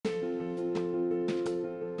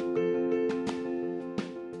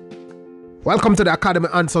Welcome to the Academy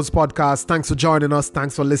Answers podcast. Thanks for joining us.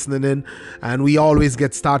 Thanks for listening in. And we always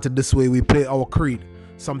get started this way. We play our creed,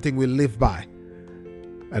 something we live by.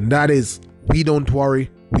 And that is, we don't worry,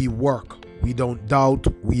 we work. We don't doubt,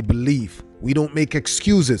 we believe. We don't make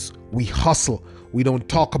excuses, we hustle. We don't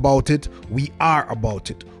talk about it, we are about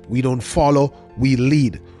it. We don't follow, we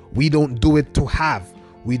lead. We don't do it to have,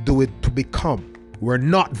 we do it to become. We're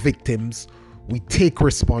not victims, we take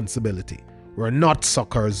responsibility. We're not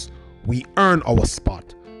suckers, we earn our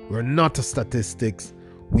spot. We're not a statistics.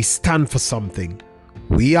 We stand for something.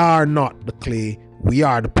 We are not the clay. We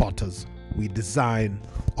are the potters. We design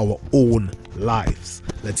our own lives.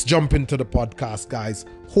 Let's jump into the podcast, guys.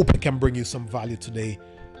 Hope it can bring you some value today.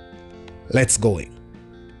 Let's go in.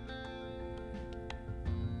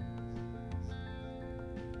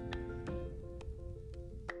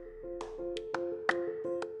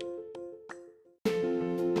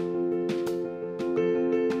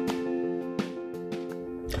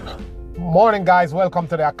 Morning, guys. Welcome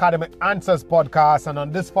to the Academy Answers podcast. And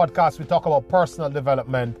on this podcast, we talk about personal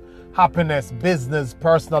development, happiness, business,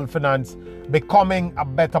 personal finance, becoming a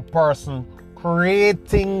better person,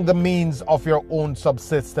 creating the means of your own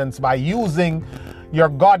subsistence by using your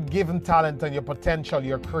God-given talent and your potential,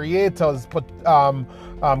 your creator's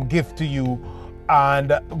gift to you,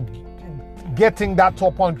 and getting that to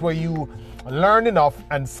a point where you learn enough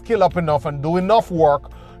and skill up enough and do enough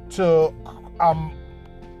work to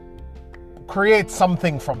create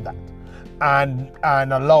something from that, and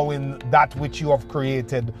allowing that which you have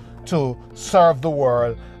created to serve the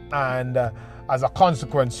world, and as a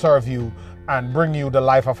consequence serve you and bring you the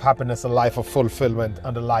life of happiness, a life of fulfillment,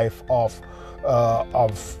 and the life of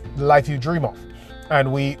the life you dream of.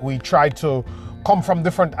 And we try to come from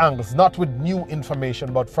different angles, not with new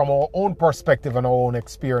information, but from our own perspective and our own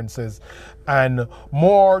experiences, and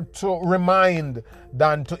more to remind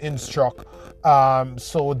than to instruct,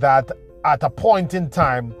 so that at a point in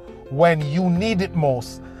time when you need it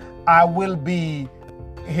most, I will be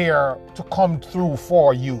here to come through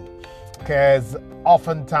for you. Because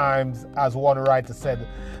oftentimes, as one writer said,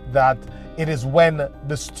 that it is when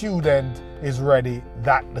the student is ready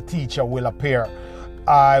that the teacher will appear.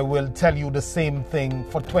 I will tell you the same thing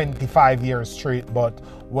for 25 years straight, but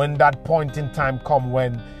when that point in time comes,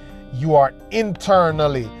 when you are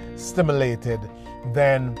internally stimulated,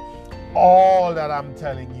 then all that I'm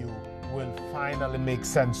telling you will finally make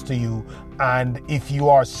sense to you. And if you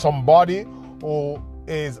are somebody who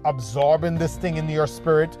is absorbing this thing in your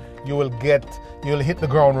spirit, you'll hit the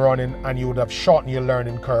ground running, and you would have shortened your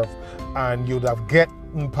learning curve, and you would have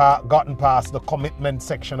gotten past the commitment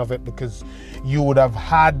section of it, because you would have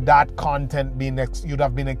had that content you'd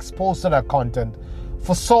have been exposed to that content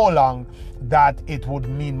for so long that it would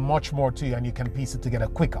mean much more to you, and you can piece it together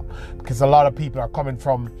quicker. Because a lot of people are coming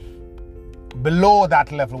from below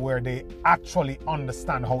that level where they actually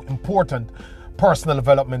understand how important personal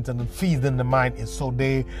development and feeding the mind is. So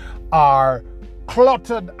they are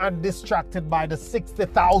cluttered and distracted by the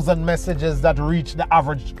 60,000 messages that reach the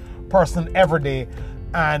average person every day.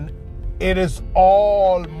 And it is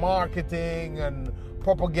all marketing and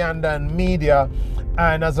propaganda and media.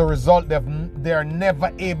 And as a result, they're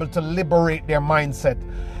never able to liberate their mindset,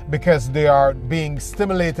 because they are being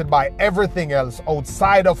stimulated by everything else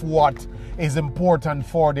outside of what is important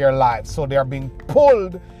for their lives. So they are being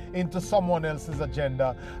pulled into someone else's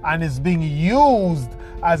agenda, and is being used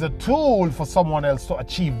as a tool for someone else to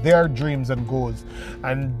achieve their dreams and goals.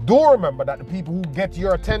 And do remember that the people who get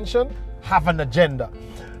your attention have an agenda.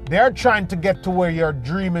 They're trying to get to where you're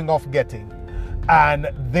dreaming of getting, and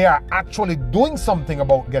they are actually doing something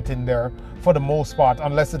about getting there for the most part,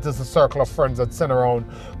 unless it is a circle of friends that send around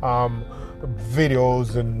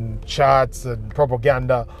videos and chats and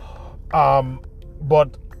propaganda.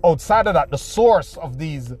 But outside of that, the source of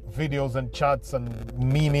these videos and chats and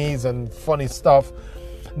memes and funny stuff,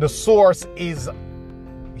 the source is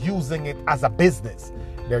using it as a business.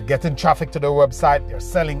 They're getting traffic to their website, they're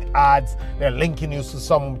selling ads, they're linking you to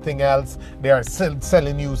something else, they're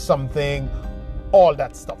selling you something, all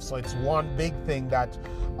that stuff. So it's one big thing that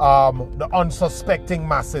the unsuspecting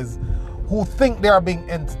masses who think they are being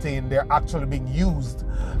entertained, they're actually being used,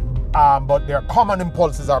 but their common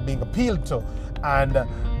impulses are being appealed to. And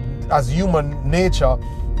as human nature,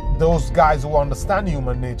 those guys who understand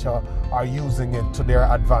human nature are using it to their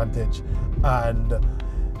advantage. And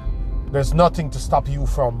there's nothing to stop you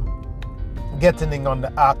from getting in on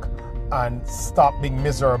the act and stop being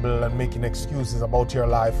miserable and making excuses about your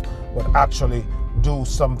life, but actually do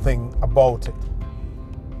something about it.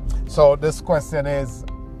 So this question is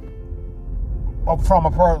from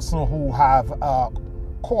a person who have a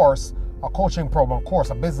course a coaching program course,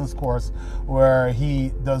 a business course, where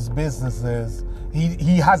he does businesses.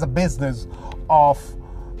 He has a business of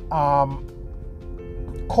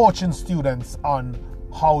coaching students on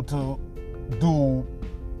how to do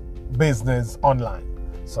business online.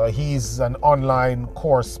 So he's an online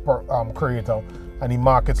course creator, and he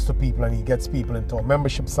markets to people, and he gets people into a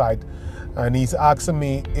membership site. And he's asking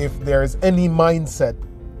me if there's any mindset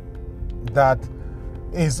that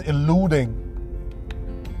is eluding,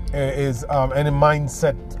 any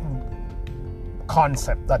mindset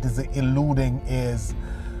concept that is eluding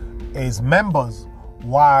is members,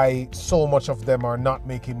 why so much of them are not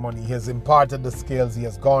making money. He has imparted the skills, he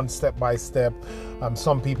has gone step by step.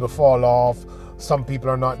 Some people fall off, some people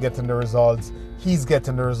are not getting the results. He's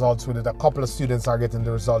getting the results with it. A couple of students are getting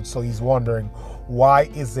the results. So he's wondering, why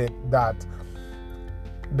is it that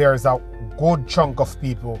there's a good chunk of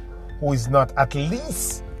people who is not at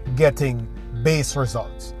least getting base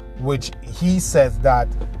results, which he says that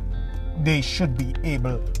they should be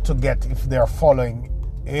able to get if they're following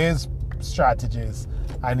his strategies,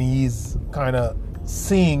 and he's kind of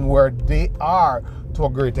seeing where they are to a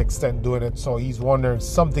great extent doing it. So he's wondering,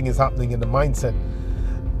 something is happening in the mindset.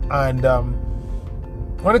 And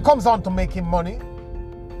when it comes down to making money,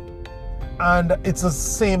 and it's the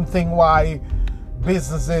same thing why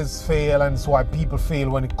businesses fail, and it's why people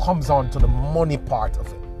fail when it comes on to the money part of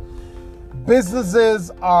it.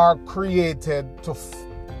 Businesses are created to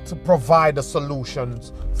provide the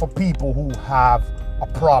solutions for people who have a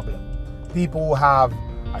problem, people who have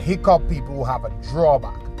a hiccup, people who have a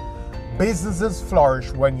drawback. Businesses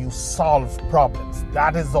flourish when you solve problems.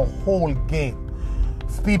 That is the whole game.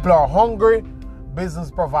 If people are hungry,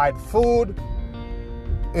 business provide food,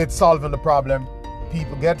 it's solving the problem,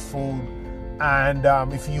 people get food. And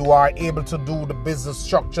if you are able to do the business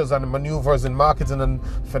structures and the maneuvers in marketing and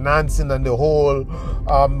financing and the whole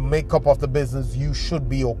makeup of the business, you should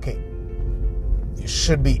be okay. You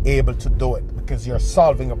should be able to do it because you're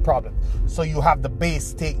solving a problem. So you have the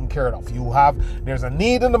base taken care of. There's a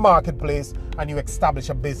need in the marketplace, and you establish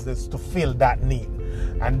a business to fill that need.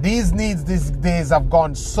 And these needs these days have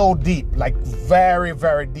gone so deep, like very,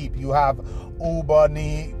 very deep. You have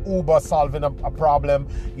Uber solving a problem.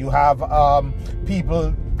 You have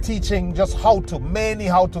people teaching just many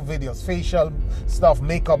how-to videos, facial stuff,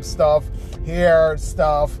 makeup stuff, hair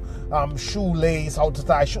stuff, shoelace, how to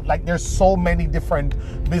tie shoe. Like, there's so many different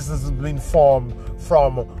businesses being formed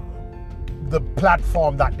from the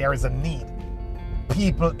platform that there is a need.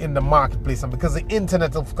 People in the marketplace, and because the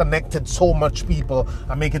internet have connected so much people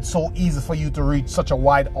and make it so easy for you to reach such a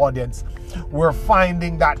wide audience, we're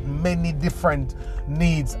finding that many different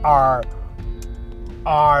needs you are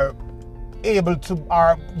able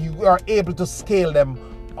to scale them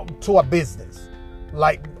to a business.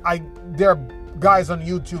 Like, there are guys on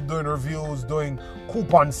YouTube doing reviews, doing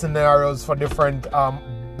coupon scenarios for different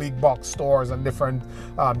big box stores and different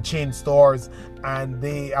chain stores, and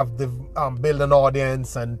they have built an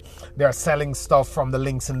audience, and they're selling stuff from the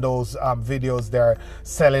links in those videos. They're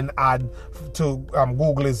selling ad to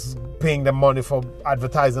Google is paying them money for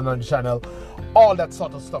advertising on the channel. All that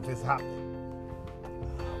sort of stuff is happening.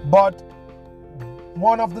 But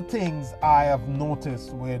one of the things I have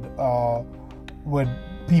noticed with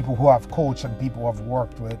people who have coached and people who have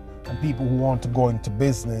worked with and people who want to go into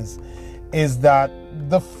business is that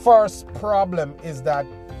the first problem is that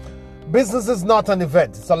business is not an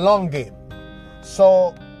event, it's a long game.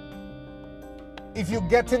 So if you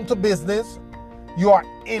get into business, you are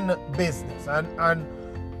in business. And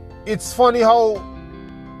it's funny how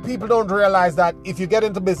people don't realize that if you get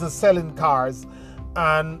into business selling cars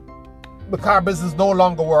and the car business no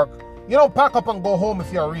longer work, you don't pack up and go home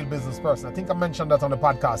if you're a real business person. I think I mentioned that on the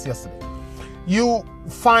podcast yesterday. You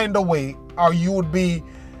find a way, or you would be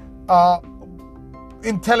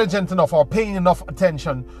intelligent enough or paying enough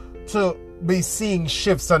attention to be seeing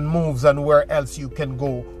shifts and moves and where else you can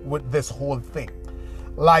go with this whole thing.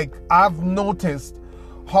 Like, I've noticed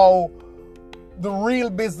how the real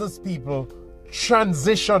business people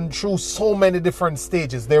transition through so many different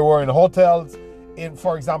stages. They were in hotels.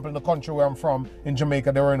 For example, in the country where I'm from, in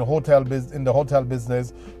Jamaica, they were in the hotel business.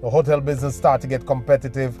 The hotel business started to get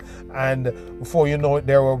competitive, and before you know it,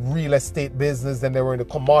 they were real estate business. Then they were in the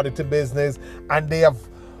commodity business, and they have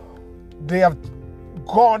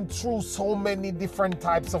gone through so many different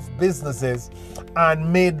types of businesses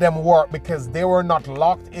and made them work because they were not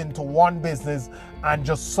locked into one business and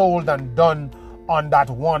just sold and done on that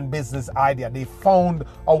one business idea. They found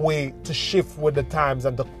a way to shift with the times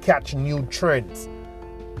and to catch new trends.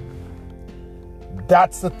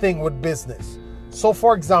 That's the thing with business. So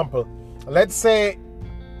for example, let's say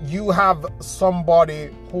you have somebody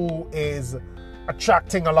who is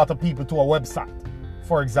attracting a lot of people to a website,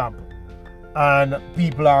 for example, and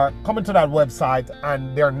people are coming to that website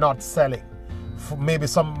and they're not selling. Maybe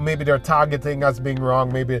their targeting has been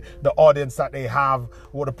wrong. Maybe the audience that they have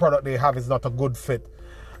or the product they have is not a good fit.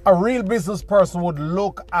 A real business person would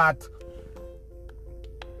look at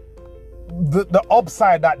the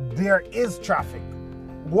upside, that there is traffic.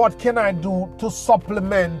 What can I do to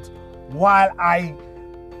supplement while I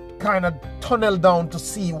kind of tunnel down to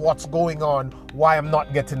see what's going on, why I'm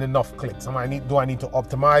not getting enough clicks? Do I need to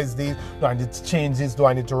optimize these? Do I need to change this? Do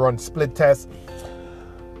I need to run split tests?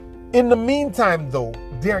 In the meantime, though,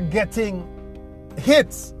 they're getting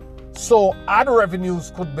hits. So ad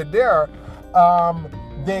revenues could be there.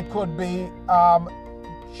 They could be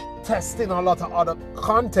testing a lot of other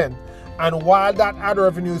content. And while that ad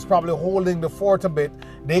revenue is probably holding the fort a bit,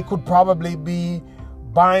 they could probably be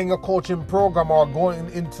buying a coaching program or going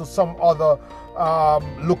into some other,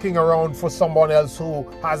 looking around for someone else who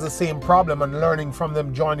has the same problem and learning from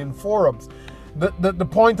them, joining forums. The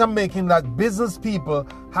point I'm making, that business people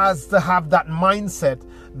has to have that mindset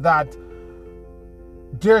that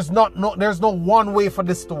there's no one way for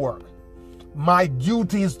this to work. My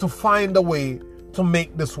duty is to find a way to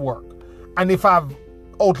make this work. And if I've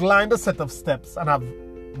outlined a set of steps and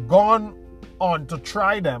I've gone on to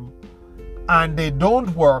try them and they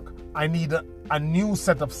don't work, I need a new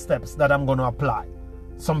set of steps that I'm going to apply.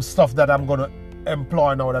 Some stuff that I'm going to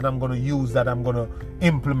employ now, that I'm going to use, that I'm going to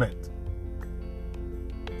implement.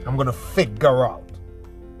 I'm going to figure out.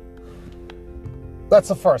 That's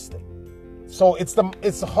the first thing. So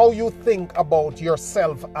it's how you think about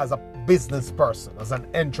yourself as a business person, as an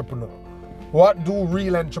entrepreneur. What do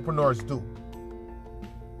real entrepreneurs do?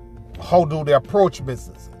 How do they approach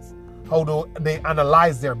businesses? How do they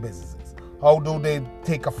analyze their businesses? How do they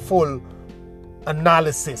take a full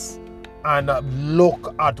analysis and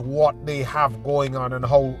look at what they have going on, and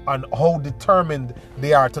how determined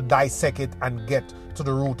they are to dissect it and get to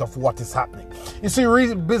the root of what is happening? You see,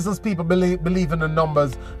 real business people believe in the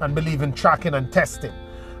numbers and believe in tracking and testing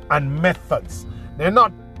and methods. They're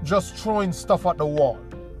not just throwing stuff at the wall.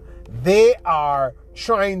 They are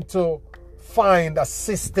trying to find a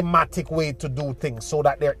systematic way to do things so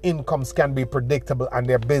that their incomes can be predictable and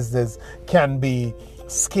their business can be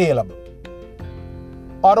scalable.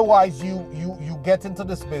 Otherwise, you get into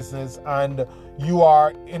this business and you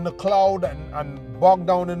are in the cloud and bogged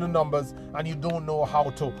down in the numbers, and you don't know how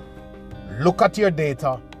to look at your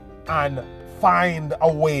data and find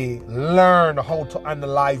a way, learn how to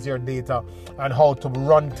analyze your data and how to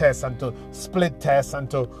run tests and to split tests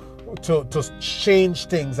and to change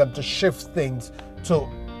things and to shift things to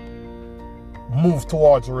move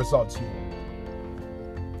towards the results you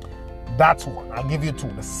want. That's one. I'll give you two.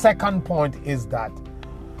 The second point is that,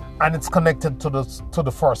 and it's connected to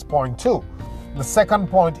the first point too. The second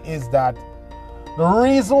point is that the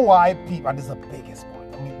reason why people, and this is the biggest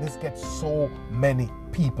point, I mean, this gets so many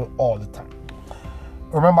people all the time.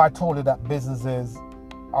 Remember, I told you that businesses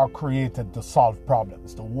are created to solve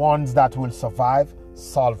problems. The ones that will survive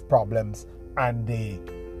solve problems, and they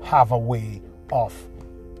have a way of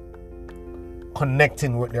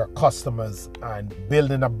connecting with their customers and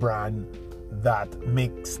building a brand that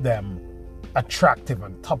makes them attractive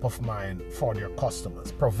and top of mind for their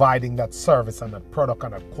customers, providing that service and that product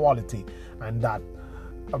and that quality and that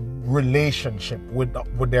relationship with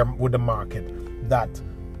the market that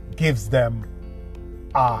gives them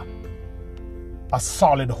a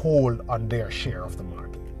solid hold on their share of the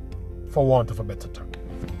market, for want of a better term.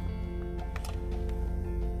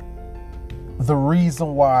 The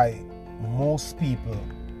reason why most people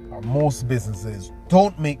or most businesses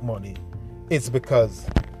don't make money is because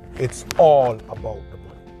it's all about the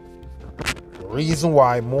money. The reason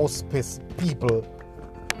why most people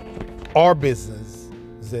or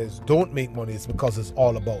businesses don't make money is because it's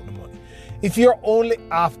all about the money. If you're only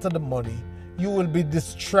after the money, you will be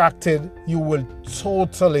distracted, you will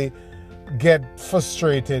totally get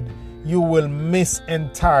frustrated, you will miss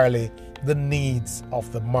entirely the needs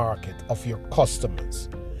of the market, of your customers.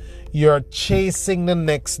 You're chasing the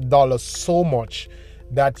next dollar so much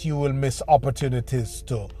that you will miss opportunities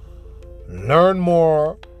to learn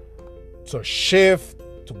more, to shift,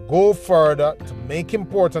 to go further, to make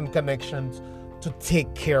important connections, to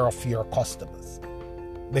take care of your customers.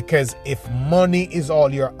 Because if money is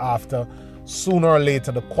all you're after, sooner or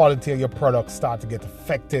later the quality of your products start to get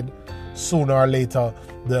affected. Sooner or later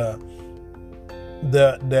the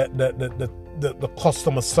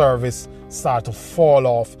customer service start to fall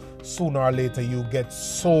off. Sooner or later you get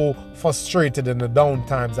so frustrated in the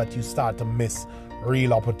downtimes that you start to miss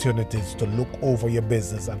real opportunities to look over your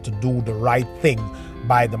business and to do the right thing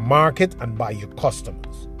by the market and by your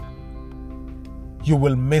customers. You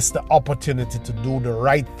will miss the opportunity to do the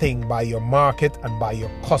right thing by your market and by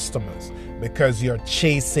your customers because you're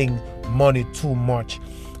chasing money too much.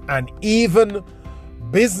 And even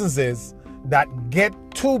businesses that get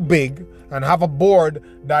too big and have a board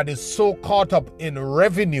that is so caught up in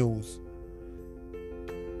revenues,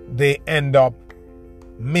 they end up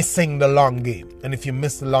missing the long game. And if you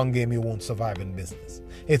miss the long game, you won't survive in business.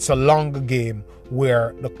 It's a longer game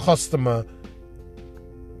where the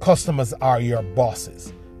customers are your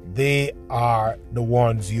bosses. They are the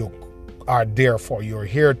ones you are there for. You're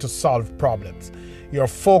here to solve problems. Your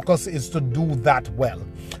focus is to do that well,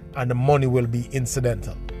 and the money will be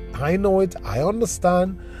incidental. I know it. I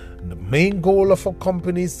understand. The main goal of a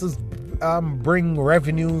company is to bring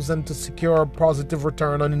revenues and to secure a positive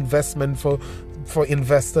return on investment for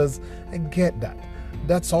investors. I get that.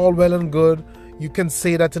 That's all well and good. You can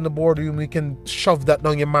say that in the boardroom. You can shove that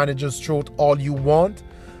down your manager's throat all you want.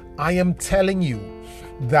 I am telling you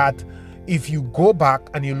that if you go back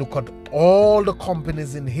and you look at all the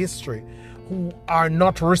companies in history who are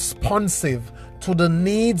not responsive to the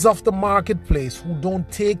needs of the marketplace, who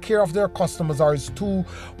don't take care of their customers, or is too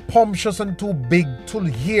pompous and too big to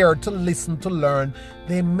hear, to listen, to learn,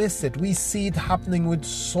 they miss it. We see it happening with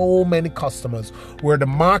so many customers where the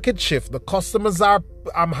market shift, the customers are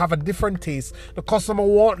have a different taste, the customer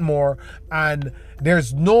want more, and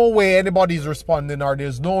there's no way anybody's responding, or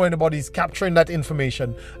there's no way anybody's capturing that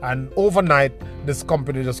information, and overnight this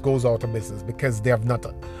company just goes out of business because they're not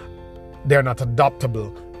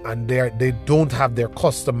adaptable, and they don't have their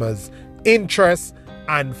customers' interest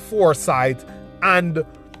and foresight and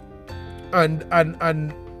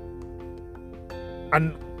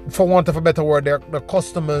for want of a better word, their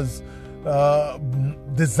customers'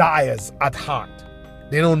 desires at heart.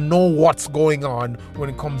 They don't know what's going on when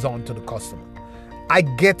it comes on to the customer. I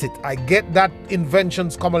get it. I get that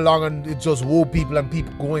inventions come along and it just woo people and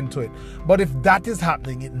people go into it. But if that is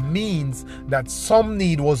happening, it means that some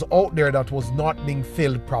need was out there that was not being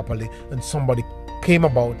filled properly, and somebody came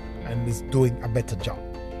about and is doing a better job.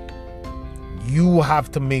 You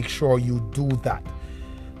have to make sure you do that.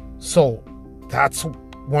 So that's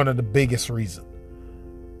one of the biggest reasons.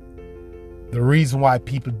 The reason why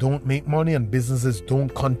people don't make money and businesses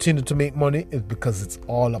don't continue to make money is because it's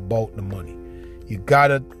all about the money. You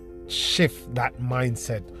gotta shift that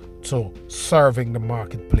mindset to serving the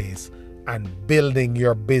marketplace and building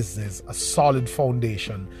your business a solid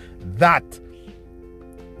foundation that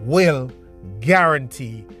will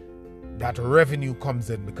guarantee that revenue comes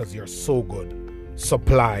in because you're so good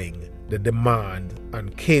supplying the demand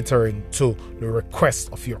and catering to the requests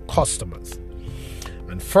of your customers.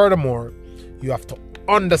 And furthermore, you have to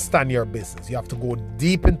understand your business. You have to go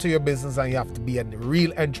deep into your business, and you have to be a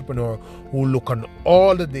real entrepreneur who look on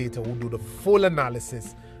all the data, who do the full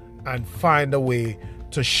analysis and find a way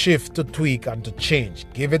to shift, to tweak, and to change.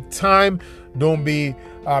 Give it time.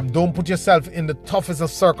 Don't put yourself in the toughest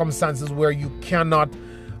of circumstances where you cannot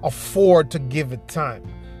afford to give it time.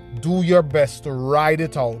 Do your best to ride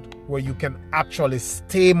it out where you can actually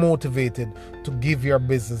stay motivated to give your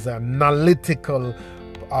business an analytical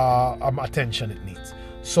attention it needs.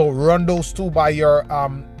 So run those two by your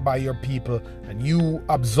people, and you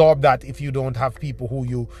absorb that if you don't have people who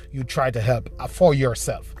you try to help for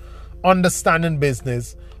yourself. Understanding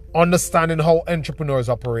business, understanding how entrepreneurs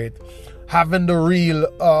operate, having the real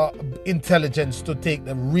intelligence to take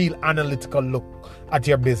the real analytical look at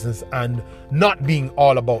your business, and not being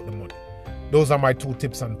all about the money. Those are my 2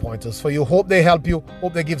 tips and pointers for you. Hope they help you.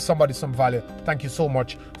 Hope they give somebody some value. Thank you so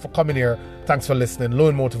much for coming here. Thanks for listening. Low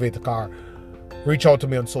and Motivated Car. Reach out to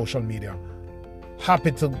me on social media.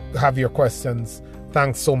 Happy to have your questions.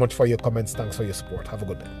 Thanks so much for your comments. Thanks for your support. Have a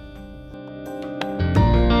good day.